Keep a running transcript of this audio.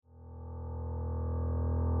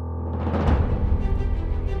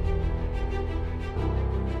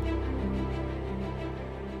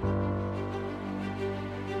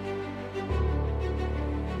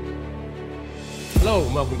Hello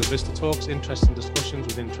and welcome to Vista Talks, interesting discussions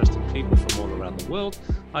with interesting people from all around the world.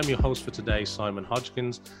 I'm your host for today, Simon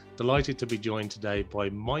Hodgkins. Delighted to be joined today by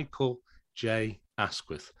Michael J.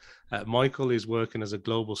 Asquith. Michael is working as a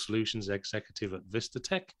global solutions executive at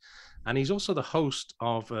VistaTech, and he's also the host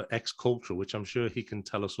of X-Cultural, which I'm sure he can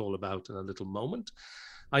tell us all about in a little moment.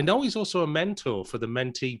 I know he's also a mentor for the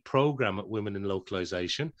Mentee program at Women in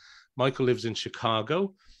Localization. Michael lives in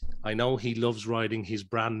Chicago. I know he loves riding his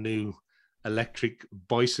brand new electric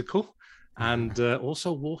bicycle and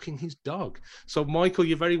also walking his dog. So Michael,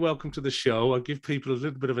 you're very welcome to the show. I'll give people a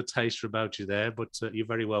little bit of a taster about you there, but you're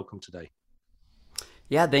very welcome today.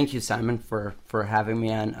 Yeah, thank you, Simon, for having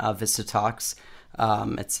me on Vista Talks.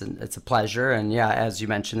 It's a pleasure, and yeah, as you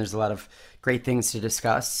mentioned, there's a lot of great things to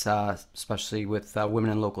discuss, especially with women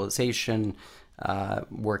in localization,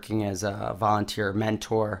 working as a volunteer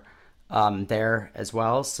mentor there as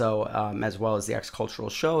well. So as well as the X-Cultural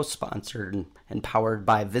show, sponsored and powered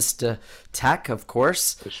by VistaTech, of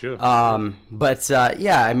course. For sure. But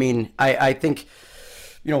yeah, I mean, I think,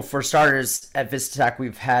 for starters, at VistaTech,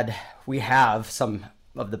 we have some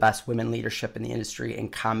of the best women leadership in the industry, in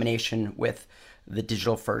combination with the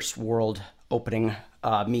digital first world opening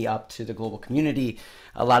me up to the global community.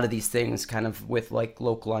 A lot of these things kind of with like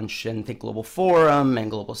Local Luncheon, Think Global Forum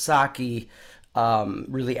and Global Saki,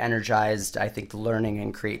 really energized, I think, the learning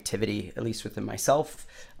and creativity, at least within myself.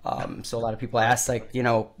 So a lot of people ask, like,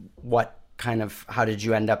 how did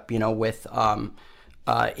you end up, with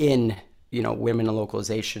in women in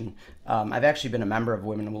localization? I've actually been a member of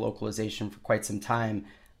Women in Localization for quite some time.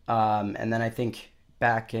 And then I think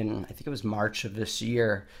back in, it was March of this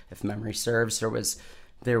year, if memory serves,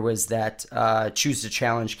 there was that Choose to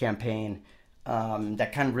Challenge campaign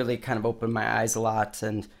that kind of opened my eyes a lot.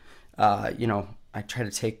 And, I try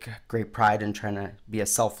to take great pride in trying to be a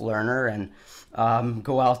self-learner and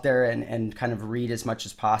go out there and kind of read as much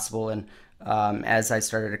as possible. And as I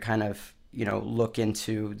started to kind of look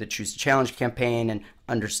into the Choose to Challenge campaign and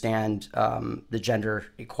understand the gender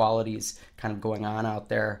equalities kind of going on out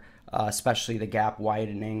there, especially the gap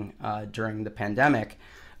widening during the pandemic,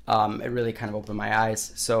 it really kind of opened my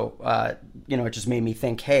eyes. So, it just made me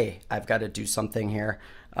think, hey, I've got to do something here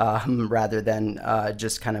rather than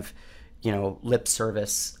just kind of, lip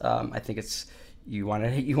service. I think it's you want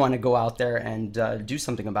to go out there and do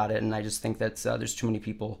something about it. And I just think that there's too many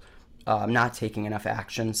people not taking enough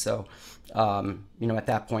action. So, at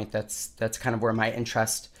that point, that's kind of where my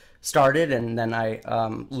interest started. And then I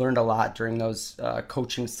learned a lot during those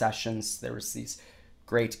coaching sessions. There was these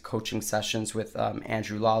great coaching sessions with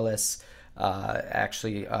Andrew Lawless,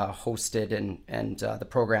 actually hosted, and the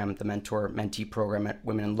program, the Mentor-Mentee program at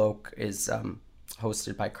Women in Loc, is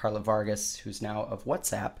hosted by Carla Vargas, who's now of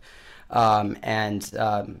WhatsApp.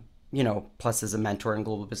 Plus as a mentor and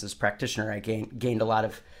global business practitioner, I gained a lot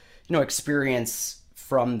of experience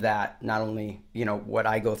from that, not only, what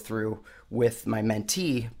I go through with my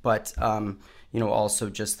mentee, but, also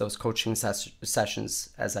just those coaching sessions,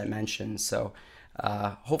 as I mentioned. So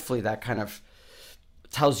hopefully that kind of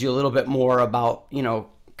tells you a little bit more about,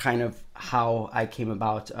 kind of how I came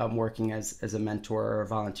about working as a mentor or a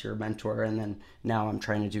volunteer mentor. And then now I'm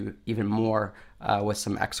trying to do even more with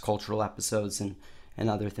some X-Cultural episodes and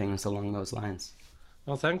other things along those lines.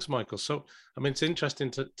 Well, thanks, Michael. So, it's interesting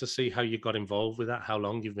to see how you got involved with that, how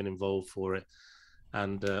long you've been involved for it,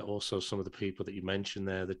 and also some of the people that you mentioned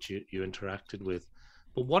there that you interacted with.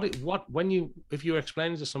 But if you're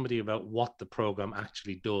explaining to somebody about what the program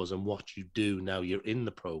actually does and what you do now you're in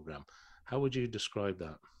the program, how would you describe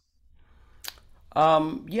that?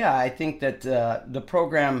 Yeah, I think that the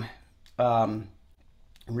program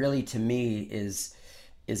really, to me, is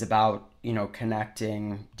about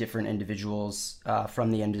connecting different individuals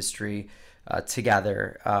from the industry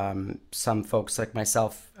together. Some folks like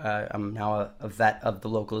myself, I'm now a vet of the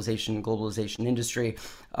localization and globalization industry,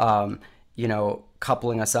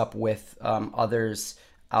 coupling us up with others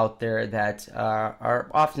out there that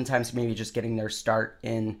are oftentimes maybe just getting their start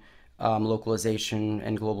in localization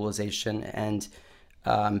and globalization, and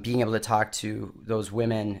being able to talk to those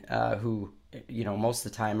women who, most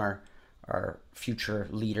of the time are future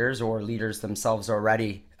leaders or leaders themselves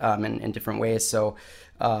already in different ways. So,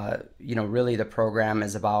 really the program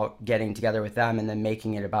is about getting together with them and then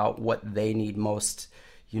making it about what they need most,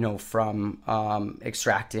 from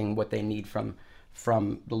extracting what they need from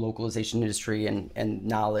the localization industry and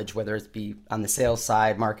knowledge, whether it be on the sales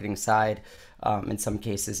side, marketing side. In some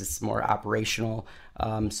cases, it's more operational.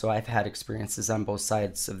 So I've had experiences on both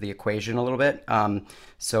sides of the equation a little bit.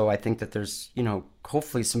 So I think that there's,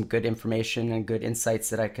 hopefully some good information and good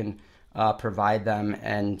insights that I can provide them,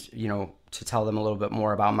 and to tell them a little bit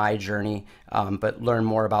more about my journey, but learn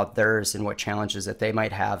more about theirs and what challenges that they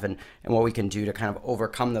might have, and what we can do to kind of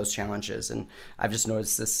overcome those challenges. And I've just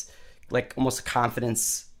noticed this, like, almost a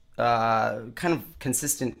confidence, kind of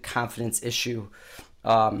consistent confidence issue,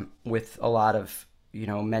 with a lot of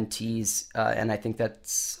mentees, and I think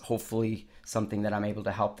that's hopefully something that I'm able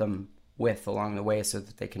to help them with along the way, so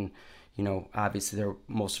that they can, obviously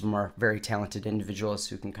most of them are very talented individuals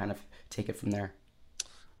who can kind of take it from there.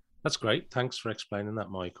 That's great. Thanks for explaining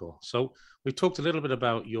that, Michael. So we talked a little bit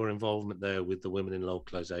about your involvement there with the Women in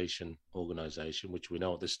Localization organization, which we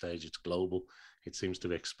know at this stage it's global. It seems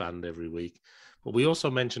to expand every week. But we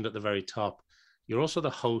also mentioned at the very top, you're also the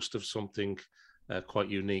host of something quite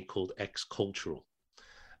unique called X Cultural.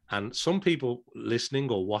 And some people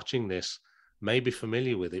listening or watching this may be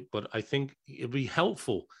familiar with it, but I think it'd be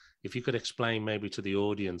helpful if you could explain maybe to the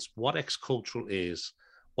audience what X Cultural is,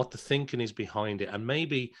 what the thinking is behind it, and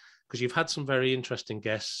maybe, because you've had some very interesting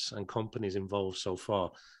guests and companies involved so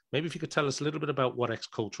far, maybe if you could tell us a little bit about what X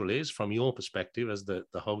Cultural is from your perspective as the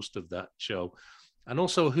host of that show, and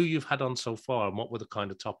also who you've had on so far and what were the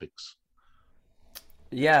kind of topics.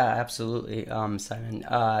 Yeah, absolutely, Simon.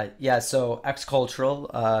 Yeah, so X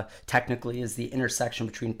Cultural technically is the intersection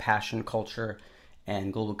between passion, culture,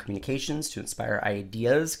 and global communications to inspire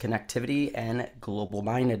ideas, connectivity, and global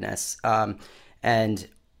mindedness. And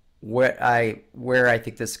where I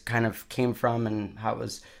think this kind of came from and how it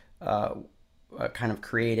was kind of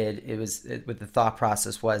created, with the thought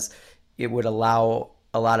process was it would allow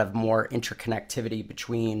a lot of more interconnectivity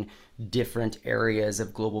between different areas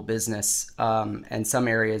of global business, and some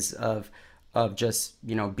areas of just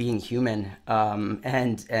being human,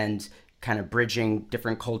 and kind of bridging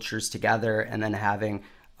different cultures together, and then having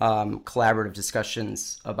collaborative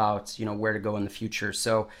discussions about where to go in the future.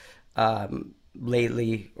 So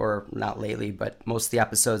lately, or not lately, but most of the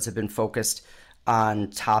episodes have been focused on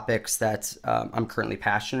topics that I'm currently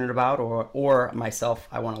passionate about, or myself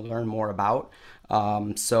I want to learn more about.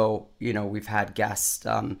 So we've had guests.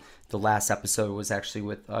 The last episode was actually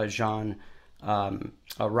with Jean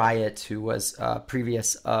Riot, who was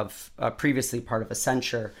previously part of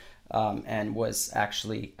Accenture, and was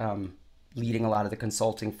actually leading a lot of the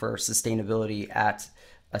consulting for sustainability at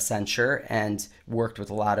Accenture, and worked with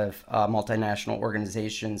a lot of multinational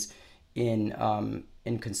organizations in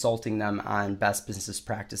consulting them on best business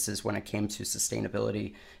practices when it came to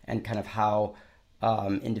sustainability, and kind of how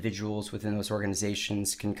individuals within those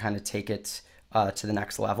organizations can kind of take it to the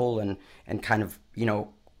next level, and kind of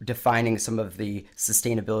defining some of the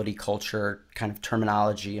sustainability culture kind of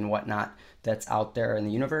terminology and whatnot that's out there in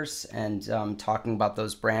the universe, and talking about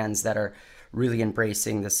those brands that are really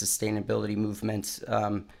embracing the sustainability movement,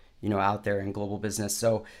 out there in global business.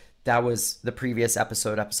 That was the previous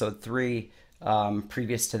episode 3.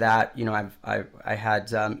 Previous to that, I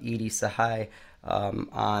had Edie Sahai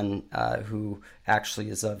on, who actually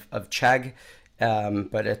is of Chegg,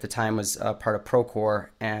 but at the time was part of Procore,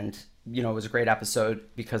 and it was a great episode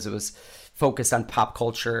because it was focused on pop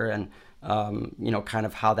culture, and kind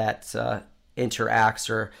of how that interacts,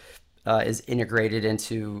 or is integrated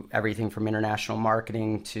into everything from international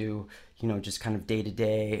marketing to just kind of day to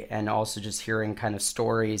day, and also just hearing kind of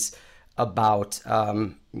stories about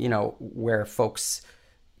where folks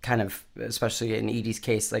kind of, especially in Edie's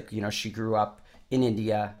case, like she grew up in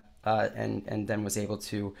India, and then was able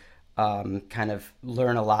to kind of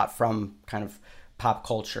learn a lot from kind of pop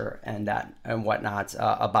culture and that and whatnot,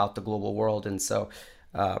 about the global world. And so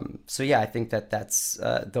yeah, I think that's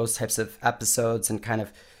those types of episodes, and kind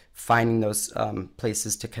of finding those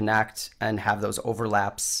places to connect and have those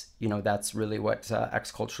overlaps, that's really what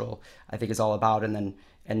X Cultural I think is all about.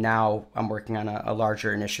 And now I'm working on a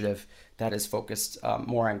larger initiative that is focused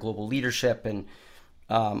more on global leadership, and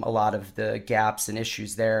a lot of the gaps and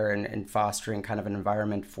issues there, and fostering kind of an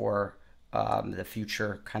environment for the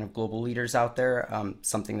future kind of global leaders out there,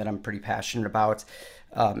 something that I'm pretty passionate about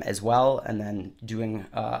as well. And then doing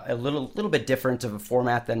a little bit different of a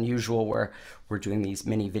format than usual, where we're doing these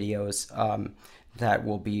mini videos that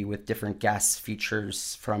will be with different guests,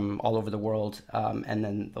 features from all over the world, and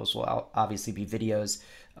then those will obviously be videos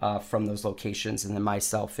from those locations, and then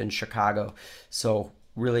myself in Chicago. So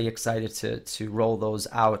really excited to roll those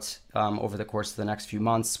out over the course of the next few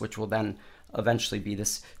months, which will then eventually be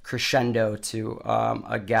this crescendo to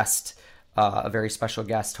a guest, a very special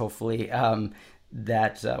guest, hopefully,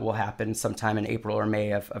 that will happen sometime in April or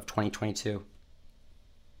May of 2022.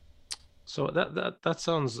 So that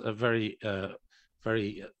sounds a very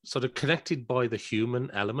sort of connected by the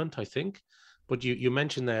human element, I think. But you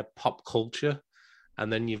mentioned there pop culture,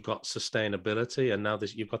 and then you've got sustainability, and now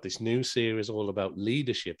you've got this new series all about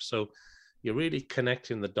leadership. So you're really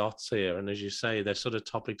connecting the dots here. And as you say, they're sort of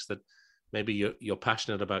topics that maybe you're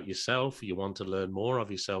passionate about yourself, you want to learn more of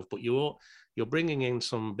yourself, but you're bringing in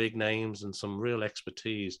some big names and some real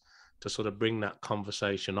expertise to sort of bring that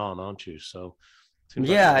conversation on, aren't you? So it seems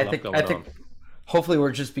like Yeah, there's a lot I going think on. hopefully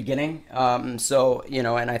we're just beginning. So,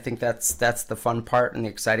 and I think that's the fun part and the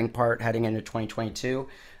exciting part heading into 2022.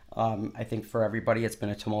 I think for everybody, it's been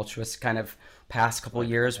a tumultuous kind of past couple of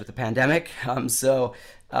years with the pandemic. And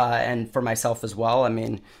for myself as well. I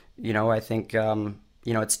mean, I think,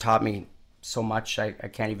 it's taught me so much. I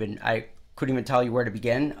couldn't even tell you where to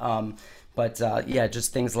begin. But yeah,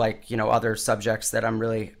 just things like, other subjects that I'm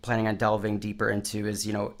really planning on delving deeper into is,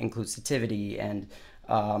 inclusivity and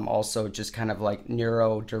also just kind of like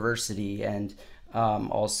neurodiversity and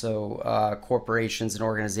also corporations and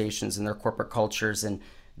organizations and their corporate cultures and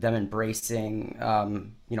them embracing,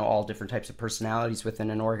 all different types of personalities within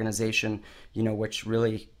an organization, which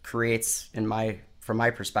really creates, from my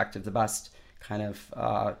perspective, the best kind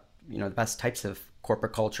of, the best types of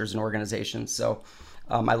corporate cultures and organizations. So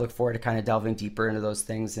I look forward to kind of delving deeper into those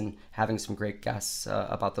things and having some great guests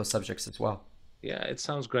about those subjects as well. Yeah, it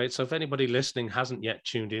sounds great. So if anybody listening hasn't yet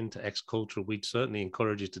tuned in to X Cultural, we'd certainly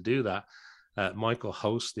encourage you to do that. Michael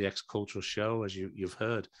hosts the X Cultural Show, as you've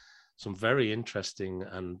heard. Some very interesting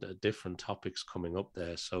and different topics coming up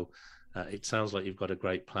there. So it sounds like you've got a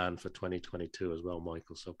great plan for 2022 as well,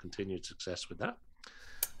 Michael. So continued success with that.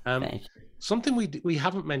 Thank you. Something we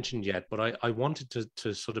haven't mentioned yet, but I wanted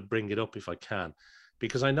to sort of bring it up if I can,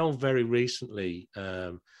 because I know very recently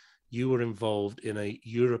you were involved in a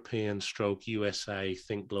European stroke USA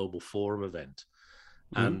Think Global Forum event.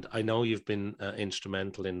 Mm-hmm. And I know you've been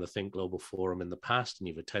instrumental in the Think Global Forum in the past, and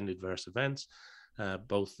you've attended various events,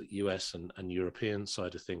 both the US and European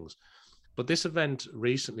side of things. But this event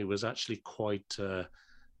recently was actually quite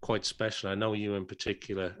special. I know you in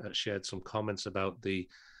particular shared some comments about the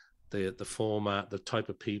format, the type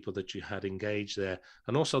of people that you had engaged there,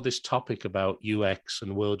 and also this topic about UX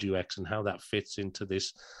and world UX and how that fits into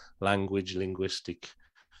this linguistic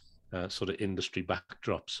sort of industry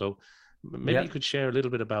backdrop. So maybe you could share a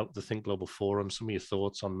little bit about the Think Global Forum, some of your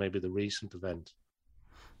thoughts on maybe the recent event.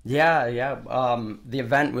 Yeah. The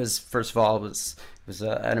event was, first of all,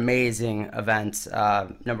 an amazing event.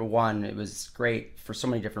 Number one, it was great for so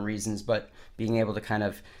many different reasons, but being able to kind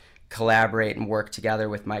of collaborate and work together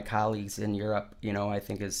with my colleagues in Europe, I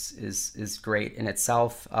think is great in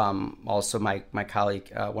itself. Also, my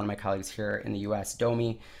colleague, one of my colleagues here in the U.S.,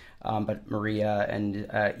 Domi, but Maria and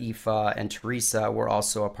Aoife and Teresa were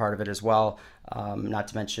also a part of it as well. Not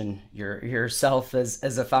to mention yourself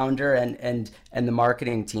as a founder and the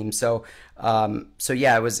marketing team. So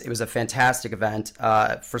yeah, it was a fantastic event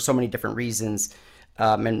for so many different reasons.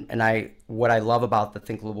 What I love about the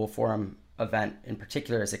Think Global Forum event in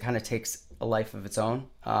particular is it kind of takes a life of its own.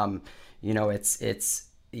 It's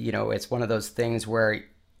one of those things where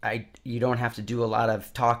you don't have to do a lot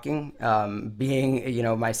of talking.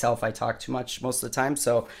 Being myself, I talk too much most of the time.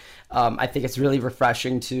 So I think it's really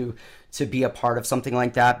refreshing to be a part of something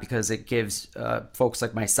like that, because it gives folks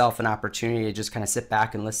like myself an opportunity to just kind of sit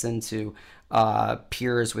back and listen to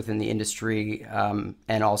peers within the industry,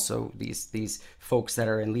 and also these folks that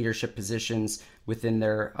are in leadership positions within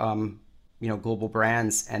their global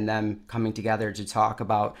brands, and them coming together to talk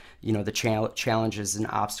about the challenges and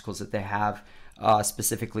obstacles that they have.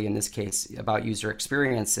 Specifically in this case about user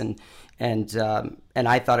experience, and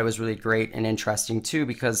I thought it was really great and interesting too,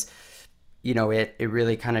 because it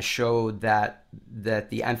really kind of showed that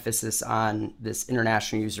the emphasis on this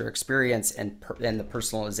international user experience and the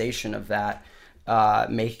personalization of that,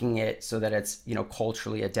 making it so that it's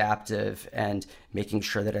culturally adaptive, and making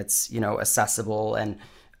sure that it's accessible, and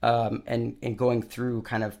going through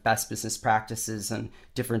kind of best business practices and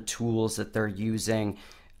different tools that they're using.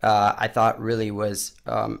 I thought really was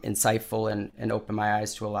insightful and opened my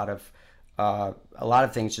eyes to a lot of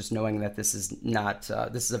things, just knowing that this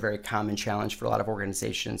is a very common challenge for a lot of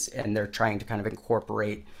organizations, and they're trying to kind of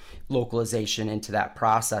incorporate localization into that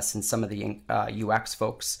process, and some of the UX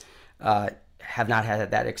folks have not had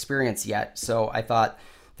that experience yet. So I thought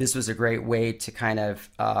this was a great way to kind of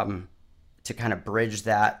bridge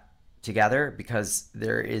that together, because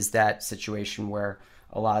there is that situation where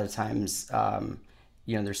a lot of times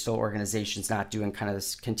there's still organizations not doing kind of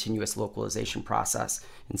this continuous localization process.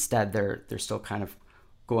 Instead, they're still kind of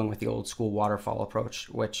going with the old school waterfall approach,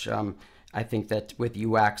 which I think that with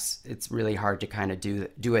UX, it's really hard to kind of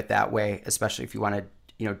do it that way, especially if you want to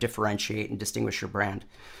differentiate and distinguish your brand.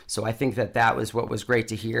 So I think that was what was great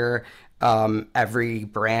to hear. Every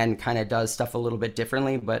brand kind of does stuff a little bit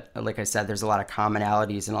differently, but like I said, there's a lot of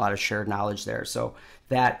commonalities and a lot of shared knowledge there. So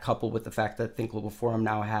that, coupled with the fact that Think Global Forum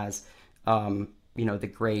now has,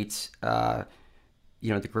 the great, what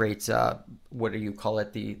do you call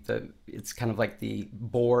it? It's kind of like the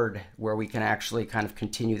board where we can actually kind of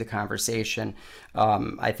continue the conversation.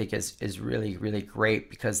 I think is really, really great,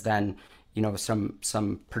 because then,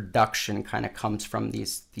 some production kind of comes from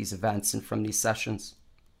these events and from these sessions.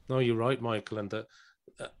 No, you're right, Michael. And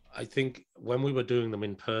I think when we were doing them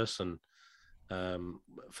in person,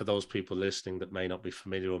 for those people listening that may not be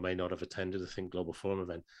familiar or may not have attended the Think Global Forum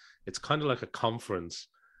event, it's kind of like a conference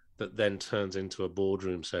that then turns into a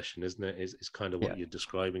boardroom session, isn't it? Is kind of what you're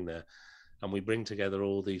describing there. And we bring together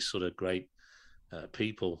all these sort of great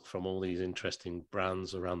people from all these interesting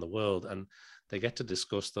brands around the world, and they get to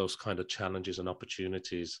discuss those kind of challenges and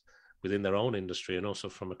opportunities within their own industry and also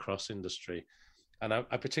from across industry. And I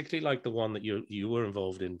particularly like the one that you were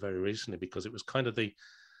involved in very recently, because it was kind of the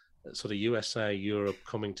sort of USA, Europe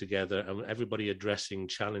coming together and everybody addressing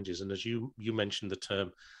challenges. And as you mentioned the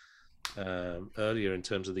term earlier, in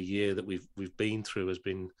terms of the year that we've been through has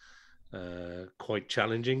been quite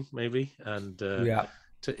challenging, maybe. And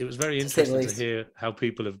it was very interesting to hear how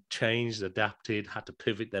people have changed, adapted, had to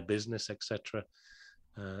pivot their business, etc.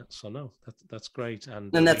 So no, that's great.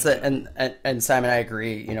 And that's and Simon, I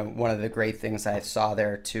agree. One of the great things I saw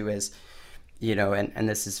there too is, and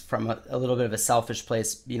this is from a little bit of a selfish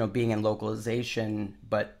place, being in localization,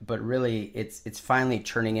 but really it's finally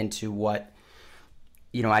turning into what,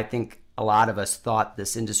 I think a lot of us thought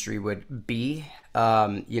this industry would be,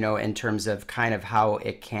 in terms of kind of how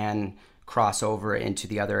it can cross over into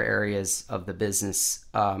the other areas of the business,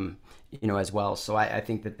 as well. So I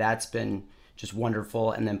think that's been just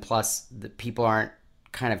wonderful. And then plus the people aren't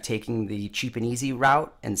kind of taking the cheap and easy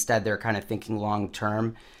route. Instead, they're kind of thinking long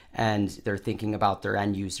term, and they're thinking about their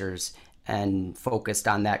end users and focused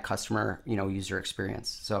on that customer, user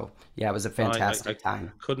experience. So yeah, it was a fantastic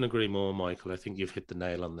time. Couldn't agree more, Michael. I think you've hit the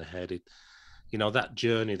nail on the head. That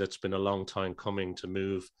journey that's been a long time coming to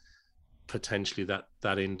move potentially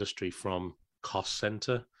that industry from cost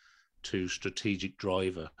center to strategic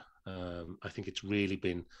driver. I think it's really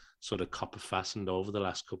been sort of copper fastened over the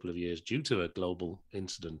last couple of years due to a global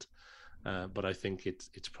incident. But I think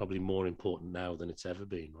it's probably more important now than it's ever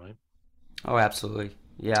been, right? Oh, absolutely.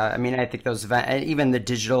 Yeah. I mean, I think those events, and even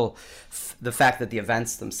the fact that the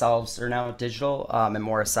events themselves are now digital and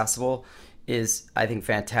more accessible is, I think,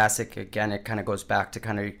 fantastic. Again, it kind of goes back to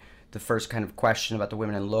kind of the first kind of question about the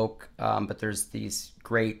women in Loc. But there's these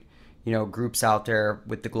great, groups out there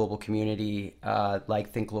with the global community,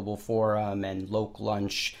 like Think Global Forum and Loc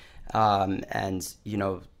Lunch, and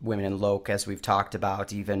Women in Loc, as we've talked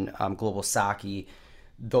about, even Global Sake.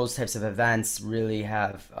 Those types of events really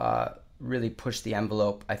have really pushed the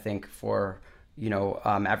envelope, I think, for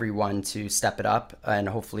everyone to step it up and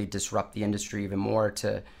hopefully disrupt the industry even more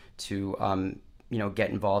to get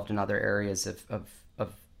involved in other areas of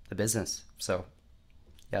the business. So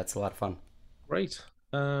yeah, it's a lot of fun. Great.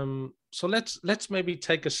 So let's maybe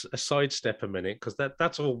take a sidestep a minute, because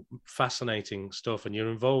that's all fascinating stuff, and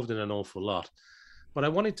you're involved in an awful lot. But I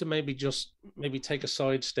wanted to maybe take a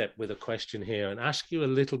sidestep with a question here and ask you a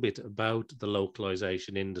little bit about the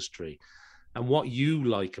localization industry and what you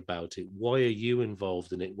like about it. Why are you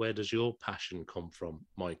involved in it? Where does your passion come from,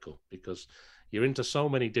 Michael? Because you're into so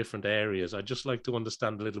many different areas. I'd just like to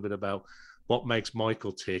understand a little bit about what makes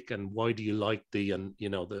Michael tick, and why do you like the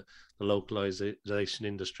localization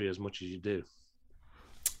industry as much as you do?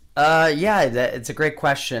 Yeah, it's a great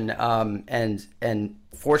question. And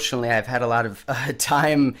fortunately, I've had a lot of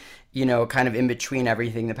time, kind of in between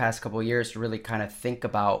everything the past couple of years to really kind of think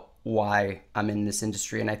about why I'm in this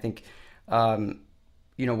industry. And I think, when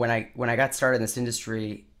I got started in this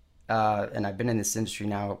industry, and I've been in this industry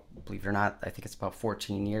now, believe it or not, I think it's about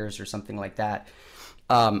 14 years or something like that.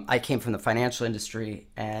 I came from the financial industry,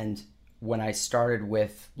 and when I started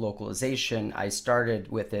with localization, I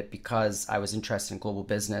started with it because I was interested in global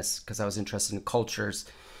business, because I was interested in cultures.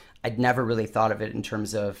 I'd never really thought of it in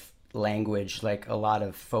terms of language like a lot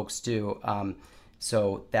of folks do.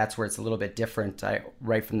 So that's where it's a little bit different.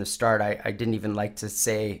 Right from the start, I didn't even like to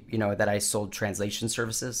say, that I sold translation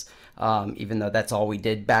services, even though that's all we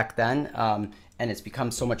did back then. And it's become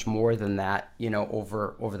so much more than that,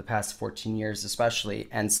 over the past 14 years, especially.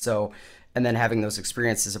 And then having those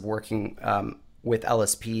experiences of working with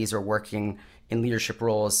LSPs or working in leadership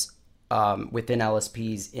roles within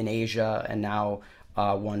LSPs in Asia, and now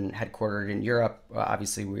one headquartered in Europe.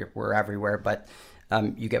 Obviously, we're everywhere, but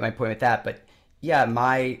you get my point with that. But yeah,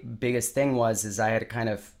 my biggest thing is I had to kind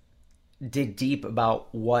of dig deep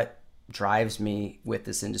about what drives me with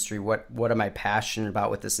this industry. What am I passionate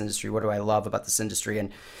about with this industry? What do I love about this industry?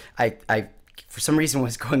 And I for some reason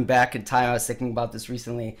was going back in time. I was thinking about this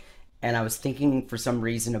recently, and I was thinking for some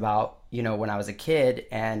reason about, when I was a kid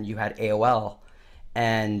and you had AOL,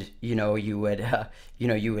 and you would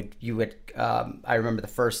I remember the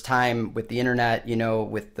first time with the internet,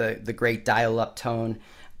 with the great dial-up tone,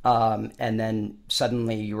 and then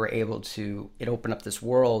suddenly you were able to it opened up this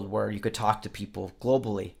world where you could talk to people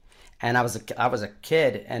globally. And I was a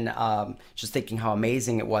kid, and just thinking how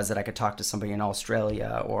amazing it was that I could talk to somebody in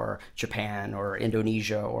Australia or Japan or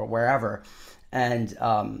Indonesia or wherever. And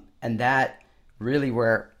that really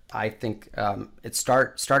where I think it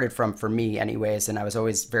started from, for me anyways. And I was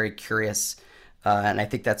always very curious, and I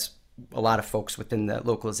think that's a lot of folks within the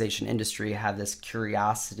localization industry have this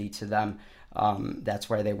curiosity to them. That's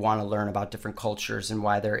why they want to learn about different cultures and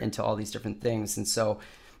why they're into all these different things. And so,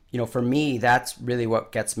 for me, that's really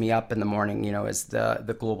what gets me up in the morning, is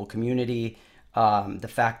the global community, the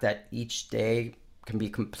fact that each day can be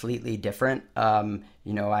completely different. I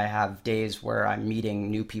have days where I'm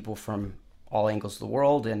meeting new people from all angles of the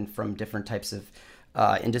world and from different types of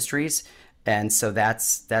industries. And so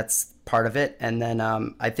that's part of it. And then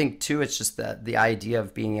I think too, it's just the idea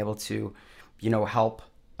of being able to, help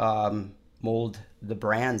mold the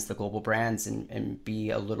brands, the global brands, and be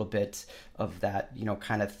a little bit of that,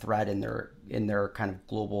 kind of thread in their kind of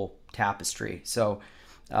global tapestry. So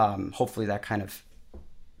hopefully that kind of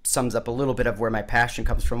sums up a little bit of where my passion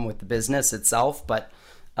comes from with the business itself. But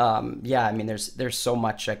yeah, I mean, there's so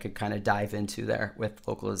much I could kind of dive into there with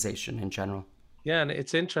localization in general. Yeah, and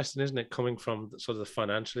it's interesting, isn't it, coming from sort of the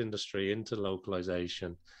financial industry into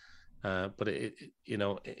localization. But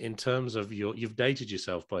in terms of you've dated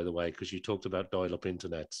yourself, by the way, because you talked about dial-up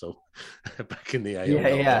internet. So back in the Yeah,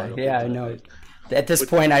 AOL yeah, dial-up yeah. I internet know. days. At this But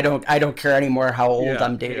point, I don't care anymore how old yeah,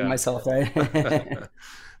 I'm dating yeah. myself, right?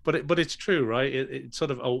 But it's true, right? It sort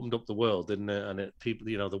of opened up the world, didn't it? And people,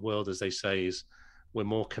 the world, as they say, is we're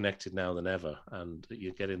more connected now than ever, and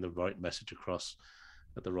you're getting the right message across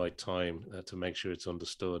at the right time to make sure it's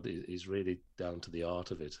understood is really down to the art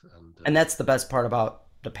of it. And And that's the best part about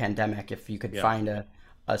the pandemic. If you could yeah, find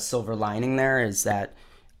a silver lining there, is that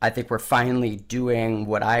I think we're finally doing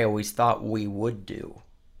what I always thought we would do.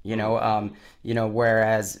 mm,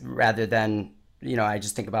 Whereas rather than, I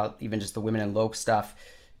just think about even just the women in Loke stuff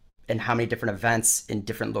and how many different events in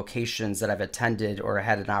different locations that I've attended or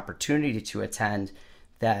had an opportunity to attend,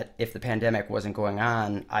 that if the pandemic wasn't going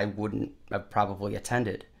on, I wouldn't have probably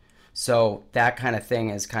attended. So that kind of thing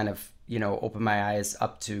has kind of, opened my eyes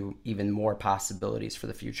up to even more possibilities for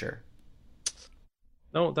the future.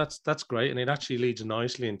 no, that's great, and it actually leads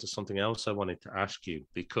nicely into something else I wanted to ask you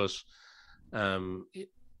because um, it,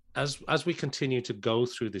 as we continue to go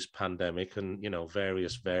through this pandemic and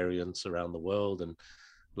various variants around the world and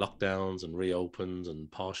lockdowns and reopens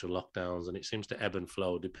and partial lockdowns, and it seems to ebb and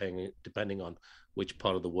flow depending on which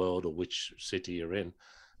part of the world or which city you're in.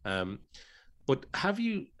 Um, but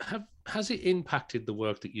has it impacted the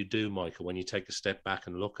work that you do, Michael, when you take a step back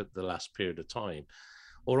and look at the last period of time?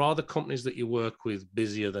 Or are the companies that you work with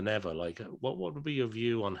busier than ever? Like, what would be your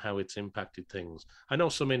view on how it's impacted things? I know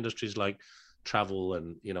some industries like travel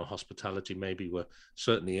and hospitality maybe were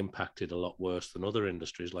certainly impacted a lot worse than other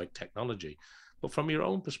industries like technology. But from your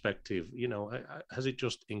own perspective, has it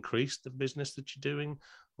just increased the business that you're doing,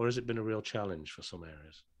 or has it been a real challenge for some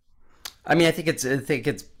areas? I mean, I think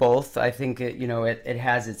it's both. I think it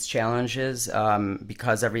has its challenges,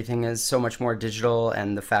 because everything is so much more digital,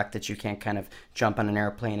 and the fact that you can't kind of jump on an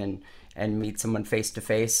airplane and meet someone face to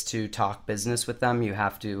face to talk business with them. You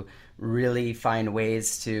have to really find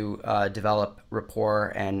ways to develop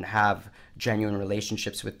rapport and have genuine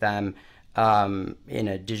relationships with them, in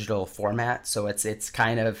a digital format. So it's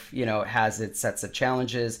kind of, it has its sets of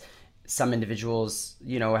challenges. Some individuals,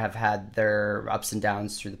 have had their ups and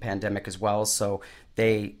downs through the pandemic as well. So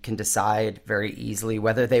they can decide very easily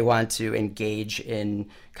whether they want to engage in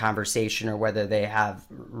conversation or whether they have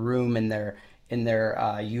room in their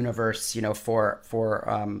universe,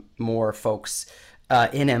 for more folks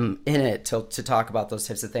in it to talk about those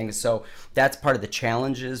types of things. So that's part of the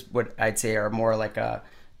challenges. What I'd say are more like a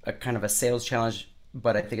kind of a sales challenge,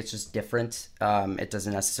 but I think it's just different. It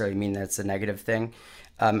doesn't necessarily mean that it's a negative thing.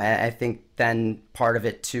 And I think then part of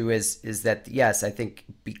it too is that, yes, I think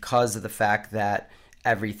because of the fact that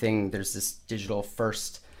there's this digital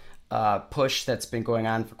first push that's been going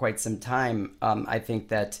on for quite some time. I think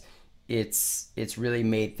that it's really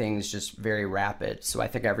made things just very rapid. So I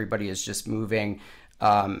think everybody is just moving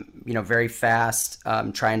very fast,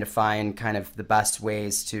 trying to find kind of the best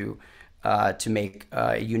ways to make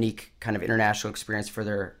a unique kind of international experience for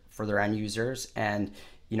their end users. And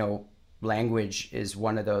language is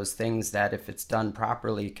one of those things that, if it's done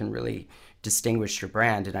properly, can really distinguish your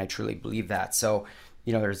brand, and I truly believe that. So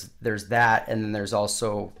there's that, and then there's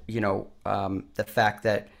also the fact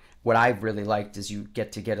that what I've really liked is you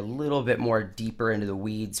get to get a little bit more deeper into the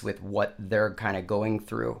weeds with what they're kind of going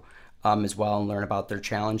through, as well, and learn about their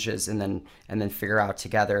challenges, and then figure out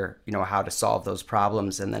together how to solve those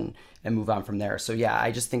problems, and move on from there. So yeah,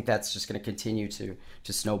 I just think that's just going to continue to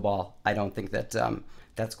snowball. I don't think that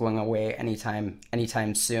that's going away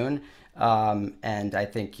anytime soon. And I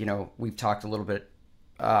think we've talked a little bit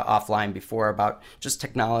offline before about just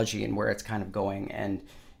technology and where it's kind of going, and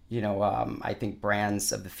I think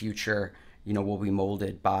brands of the future will be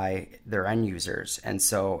molded by their end users. And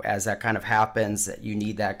so as that kind of happens, that you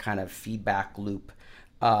need that kind of feedback loop,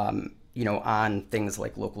 on things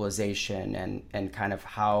like localization and kind of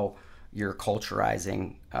how you're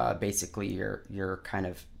culturizing basically your kind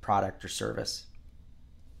of product or service.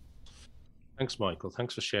 Thanks, Michael.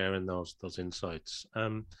 Thanks for sharing those insights.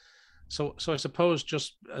 So I suppose,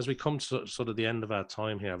 just as we come to sort of the end of our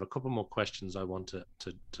time here, I have a couple more questions I want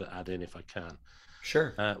to add in, if I can.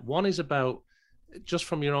 Sure. One is about, just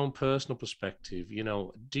from your own personal perspective,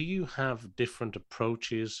 do you have different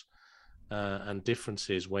approaches and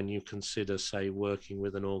differences when you consider, say, working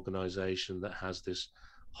with an organization that has this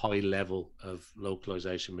high level of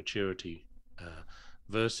localization maturity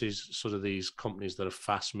versus sort of these companies that are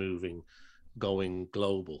fast moving, going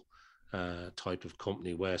global type of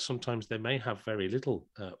company, where sometimes they may have very little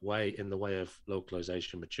way in the way of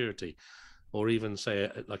localization maturity, or even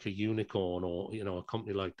say like a unicorn, or a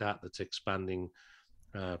company like that that's expanding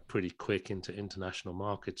pretty quick into international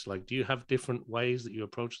markets? Like, do you have different ways that you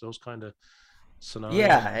approach those kind of scenarios?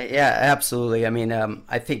 Yeah, absolutely. I mean,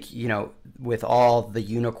 I think with all the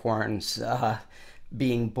unicorns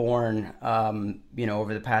being born,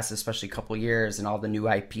 over the past, especially couple years, and all the new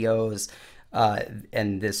IPOs,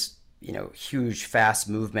 and this huge fast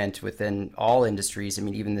movement within all industries. I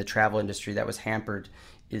mean, even the travel industry that was hampered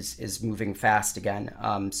is moving fast again.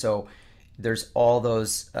 So there's all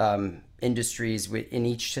those industries. In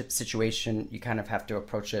each situation, you kind of have to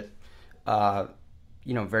approach it,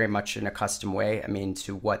 very much in a custom way. I mean,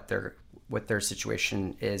 to what their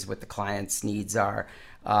situation is, what the client's needs are,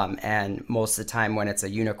 and most of the time when it's a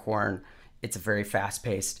unicorn, it's a very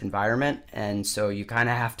fast-paced environment, and so you kind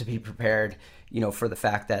of have to be prepared, for the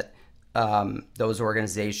fact that those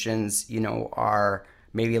organizations, are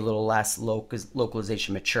maybe a little less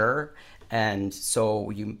localization mature, and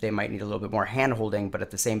so they might need a little bit more hand-holding, but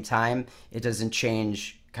at the same time, it doesn't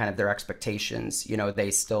change kind of their expectations.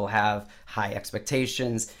 They still have high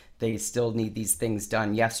expectations. They still need these things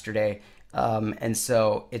done yesterday, and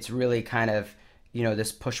so it's really kind of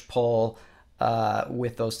this push-pull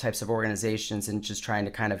with those types of organizations, and just trying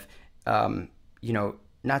to kind of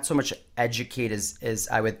not so much educate as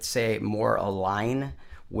I would say, more align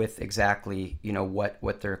with exactly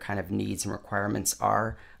what their kind of needs and requirements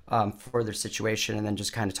are for their situation, and then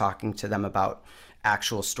just kind of talking to them about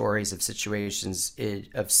actual stories of situations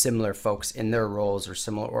of similar folks in their roles or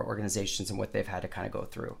similar organizations, and what they've had to kind of go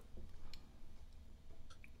through.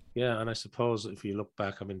 Yeah, and I suppose if you look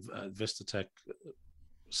back, I mean, Vistatech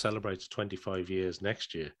celebrates 25 years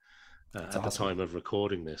next year at awesome. The time of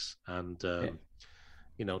recording this, and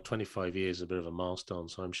 25 years is a bit of a milestone.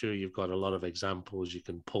 So I'm sure you've got a lot of examples you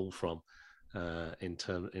can pull from in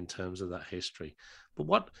terms of that history. But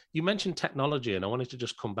what you mentioned, technology, and I wanted to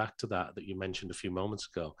just come back to that you mentioned a few moments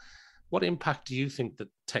ago. What impact do you think that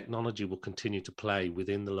technology will continue to play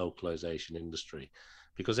within the localization industry?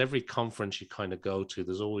 Because every conference you kind of go to,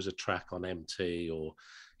 there's always a track on MT, or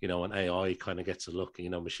an AI kind of gets a look,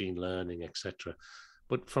 machine learning, etc.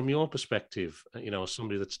 But from your perspective, as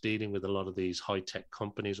somebody that's dealing with a lot of these high-tech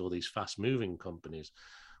companies or these fast-moving companies,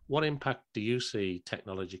 what impact do you see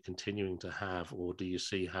technology continuing to have, or do you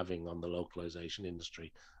see having, on the localization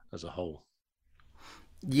industry as a whole?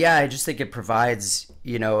 Yeah, I just think it provides,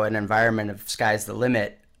 an environment of sky's the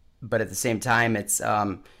limit, but at the same time,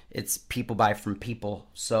 it's people buy from people.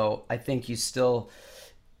 So I think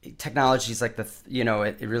technology is like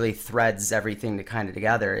it really threads everything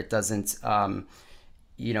together. It doesn't,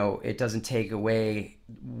 it doesn't take away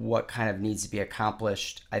what kind of needs to be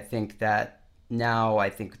accomplished. I think that now,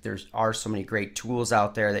 there are so many great tools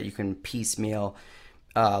out there that you can piecemeal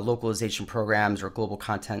localization programs or global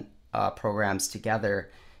content programs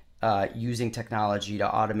together, using technology to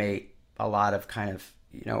automate a lot of kind of,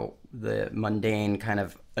 the mundane kind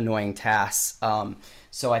of annoying tasks.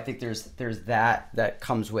 So I think there's that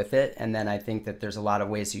comes with it. And then I think that there's a lot of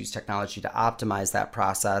ways to use technology to optimize that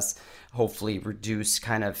process, hopefully reduce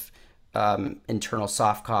kind of internal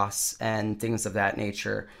soft costs and things of that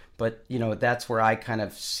nature. But, that's where I kind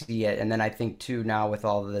of see it. And then I think too, now with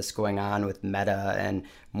all of this going on with Meta and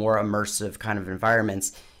more immersive kind of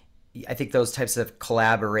environments, I think those types of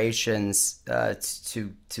collaborations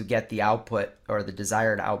to get the output or the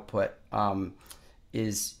desired output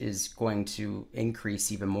is going to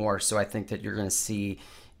increase even more. So I think that you're going to see,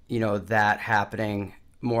 that happening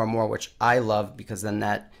more and more, which I love, because then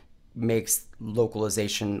that makes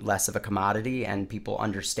localization less of a commodity, and people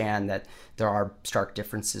understand that there are stark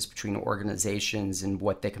differences between organizations and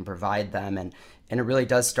what they can provide them. And it really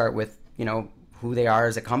does start with, who they are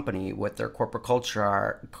as a company, what their corporate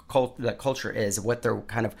culture is, what they're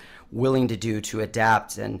kind of willing to do to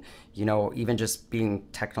adapt. And, even just being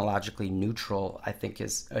technologically neutral, I think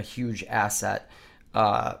is a huge asset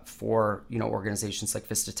for, organizations like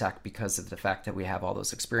Vistatech, because of the fact that we have all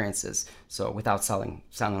those experiences. So without sounding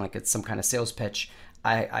like it's some kind of sales pitch,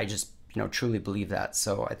 I just, truly believe that.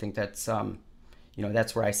 So I think that's,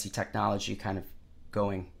 that's where I see technology kind of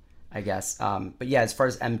going, I guess. But yeah, as far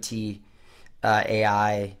as MT,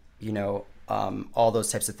 AI, all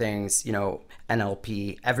those types of things,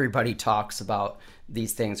 NLP, everybody talks about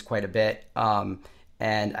these things quite a bit.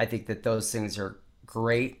 And I think that those things are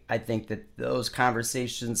great. I think that those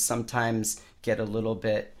conversations sometimes get a little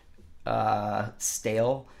bit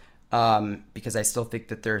stale, because I still think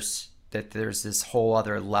that there's this whole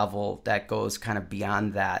other level that goes kind of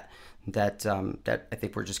beyond that I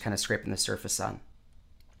think we're just kind of scraping the surface on.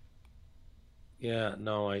 Yeah,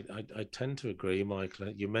 no, I tend to agree, Michael.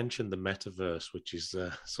 You mentioned the metaverse, which is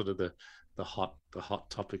sort of the hot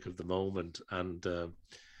topic of the moment. And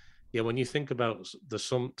yeah, when you think about to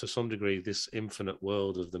some degree, this infinite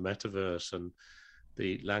world of the metaverse and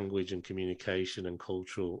the language and communication and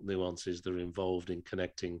cultural nuances that are involved in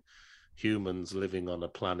connecting humans living on a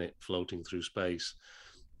planet floating through space,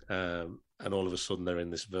 and all of a sudden they're in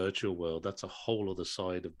this virtual world, that's a whole other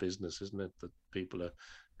side of business, isn't it, that people are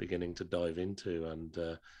beginning to dive into. And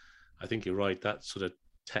I think you're right, that sort of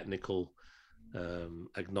technical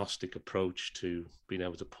agnostic approach to being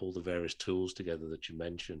able to pull the various tools together that you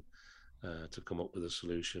mentioned to come up with a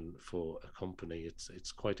solution for a company,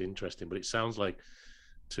 it's quite interesting. But it sounds like,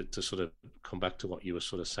 to sort of come back to what you were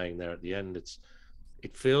sort of saying there at the end,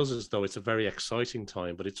 it feels as though it's a very exciting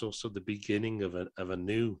time, but it's also the beginning of a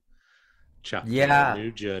new chapter, Yeah, a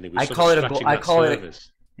new journey. We're I sort of call it scratching that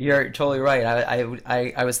surface. You're totally right.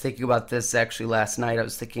 I was thinking about this actually last night. I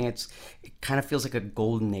was thinking it kind of feels like a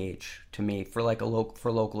golden age to me for like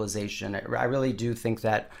for localization. I really do think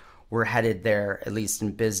that we're headed there, at least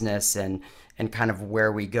in business and kind of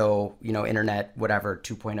where we go, internet, whatever,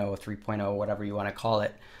 2.0, 3.0, whatever you want to call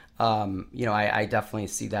it. I definitely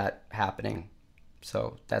see that happening.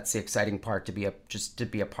 So that's the exciting part, to be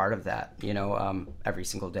a part of that, every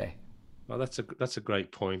single day. Well, that's a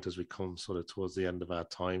great point as we come sort of towards the end of our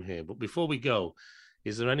time here. But before we go,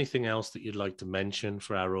 is there anything else that you'd like to mention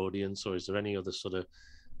for our audience, or is there any other sort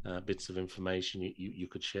of bits of information you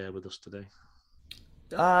could share with us today?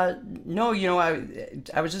 No,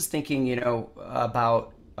 I was just thinking,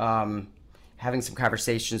 about having some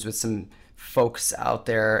conversations with some folks out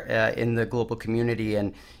there in the global community.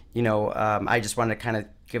 And, I just wanted to kind of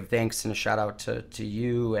give thanks and a shout out to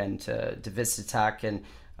you and to Vistatech and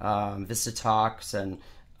Vista Talks and,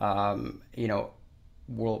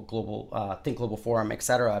 World Global, Think Global Forum, et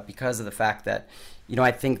cetera, because of the fact that,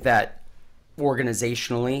 I think that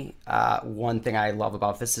organizationally, one thing I love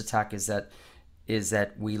about Vistatech is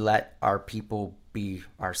that we let our people be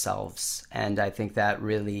ourselves. And I think that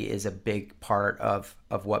really is a big part of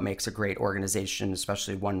what makes a great organization,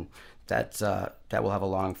 especially one that will have a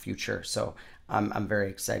long future. So I'm very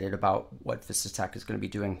excited about what Vistatech is going to be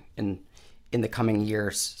doing in the coming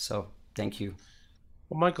years. So thank you.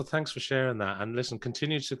 Well, Michael, thanks for sharing that. And listen,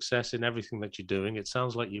 continued success in everything that you're doing. It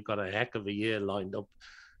sounds like you've got a heck of a year lined up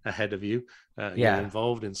ahead of you. You're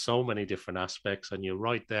involved in so many different aspects, and you're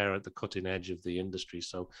right there at the cutting edge of the industry.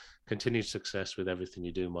 So continued success with everything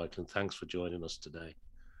you do, Michael. And thanks for joining us today.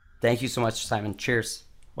 Thank you so much, Simon. Cheers.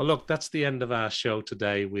 Well, look, that's the end of our show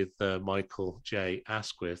today with Michael J.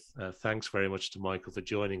 Asquith. Thanks very much to Michael for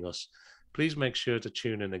joining us. Please make sure to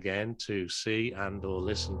tune in again to see and or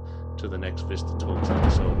listen to the next Vista Talks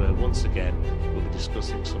episode, where once again we'll be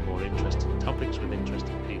discussing some more interesting topics with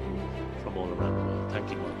interesting people from all around the world.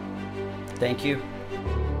 Thank you, Michael. Thank you.